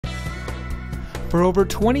For over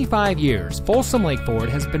 25 years, Folsom Lake Ford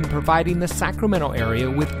has been providing the Sacramento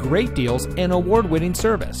area with great deals and award-winning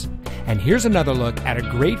service. And here's another look at a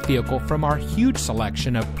great vehicle from our huge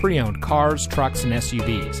selection of pre-owned cars, trucks, and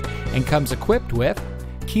SUVs, and comes equipped with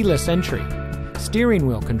keyless entry, steering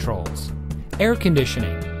wheel controls, air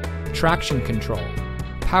conditioning, traction control,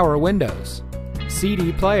 power windows,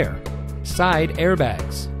 CD player, side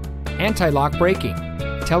airbags, anti-lock braking,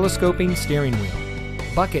 telescoping steering wheel,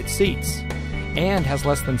 bucket seats, and has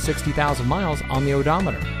less than 60,000 miles on the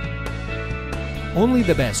odometer. Only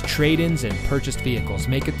the best trade-ins and purchased vehicles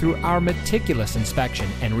make it through our meticulous inspection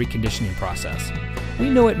and reconditioning process. We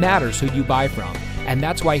know it matters who you buy from, and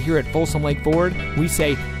that's why here at Folsom Lake Ford, we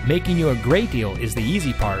say making you a great deal is the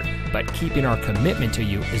easy part, but keeping our commitment to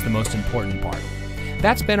you is the most important part.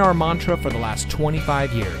 That's been our mantra for the last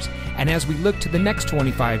 25 years, and as we look to the next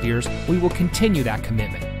 25 years, we will continue that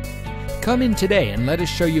commitment. Come in today and let us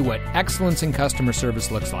show you what excellence in customer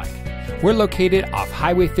service looks like. We're located off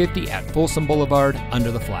Highway 50 at Folsom Boulevard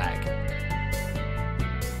under the flag.